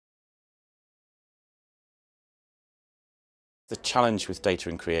The challenge with data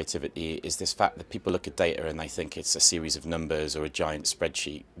and creativity is this fact that people look at data and they think it's a series of numbers or a giant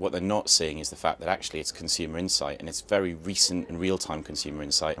spreadsheet. What they're not seeing is the fact that actually it's consumer insight, and it's very recent and real-time consumer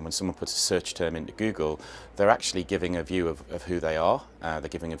insight. And when someone puts a search term into Google, they're actually giving a view of who they are, they're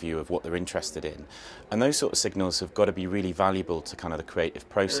giving a view of what they're interested in. And those sort of signals have got to be really valuable to kind of the creative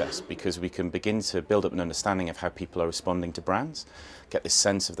process, because we can begin to build up an understanding of how people are responding to brands, get this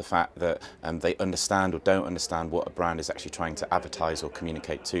sense of the fact that they understand or don't understand what a brand is actually trying to advertise or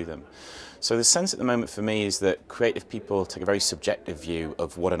communicate to them. So the sense at the moment for me is that creative people take a very subjective view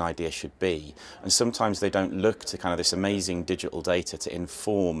of what an idea should be, and sometimes they don't look to kind of this amazing digital data to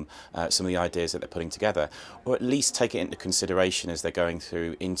inform some of the ideas that they're putting together, or at least take it into consideration as they're going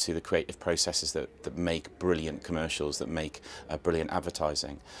through into the creative processes that make brilliant commercials, that make brilliant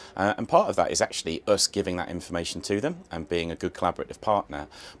advertising. And part of that is actually us giving that information to them and being a good collaborative partner,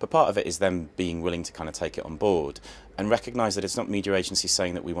 but part of it is them being willing to kind of take it on board and recognise that it's not media agencies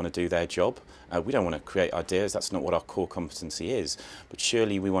saying that we want to do their job. We don't want to create ideas, that's not what our core competency is, but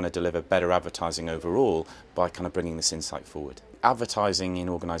surely we want to deliver better advertising overall by kind of bringing this insight forward. Advertising in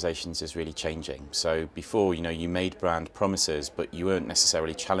organisations is really changing. So before, you made brand promises, but you weren't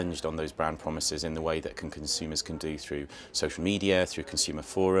necessarily challenged on those brand promises in the way that consumers can do through social media, through consumer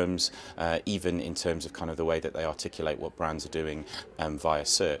forums, even in terms of kind of the way that they articulate what brands are doing via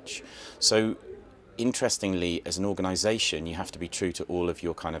search. So interestingly, as an organisation, you have to be true to all of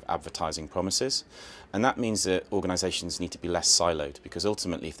your kind of advertising promises, and that means that organisations need to be less siloed, because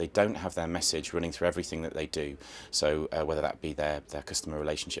ultimately if they don't have their message running through everything that they do, so whether that be their customer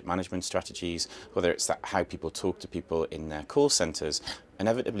relationship management strategies, whether it's how people talk to people in their call centres,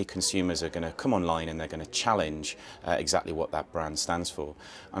 inevitably consumers are going to come online and they're going to challenge exactly what that brand stands for.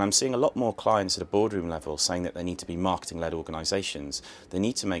 And I'm seeing a lot more clients at a boardroom level saying that they need to be marketing-led organisations. They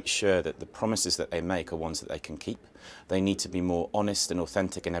need to make sure that the promises that they make are ones that they can keep. They need to be more honest and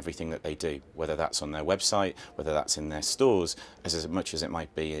authentic in everything that they do, whether that's on their website, whether that's in their stores, as much as it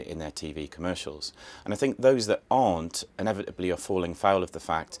might be in their TV commercials. And I think those that aren't inevitably are falling foul of the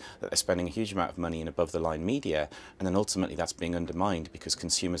fact that they're spending a huge amount of money in above-the-line media, and then ultimately that's being undermined because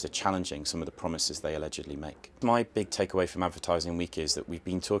consumers are challenging some of the promises they allegedly make. My big takeaway from Advertising Week is that we've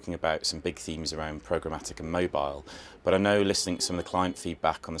been talking about some big themes around programmatic and mobile, but I know listening to some of the client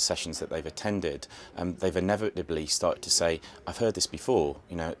feedback on the sessions that they've attended, they've inevitably started to say, I've heard this before,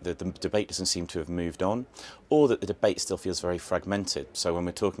 the debate doesn't seem to have moved on, or that the debate still feels very fragmented. So when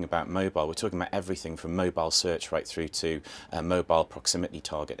we're talking about mobile, we're talking about everything from mobile search right through to mobile proximity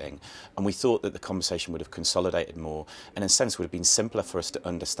targeting. And we thought that the conversation would have consolidated more, and in a sense would have been simpler for us to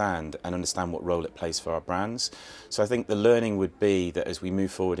understand what role it plays for our brands. So I think the learning would be that as we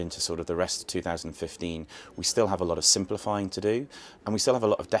move forward into sort of the rest of 2015, we still have a lot of simplifying to do, and we still have a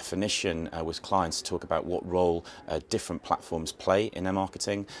lot of definition with clients to talk about what role different platforms play in their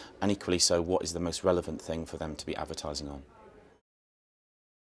marketing, and equally so what is the most relevant thing for them to be advertising on.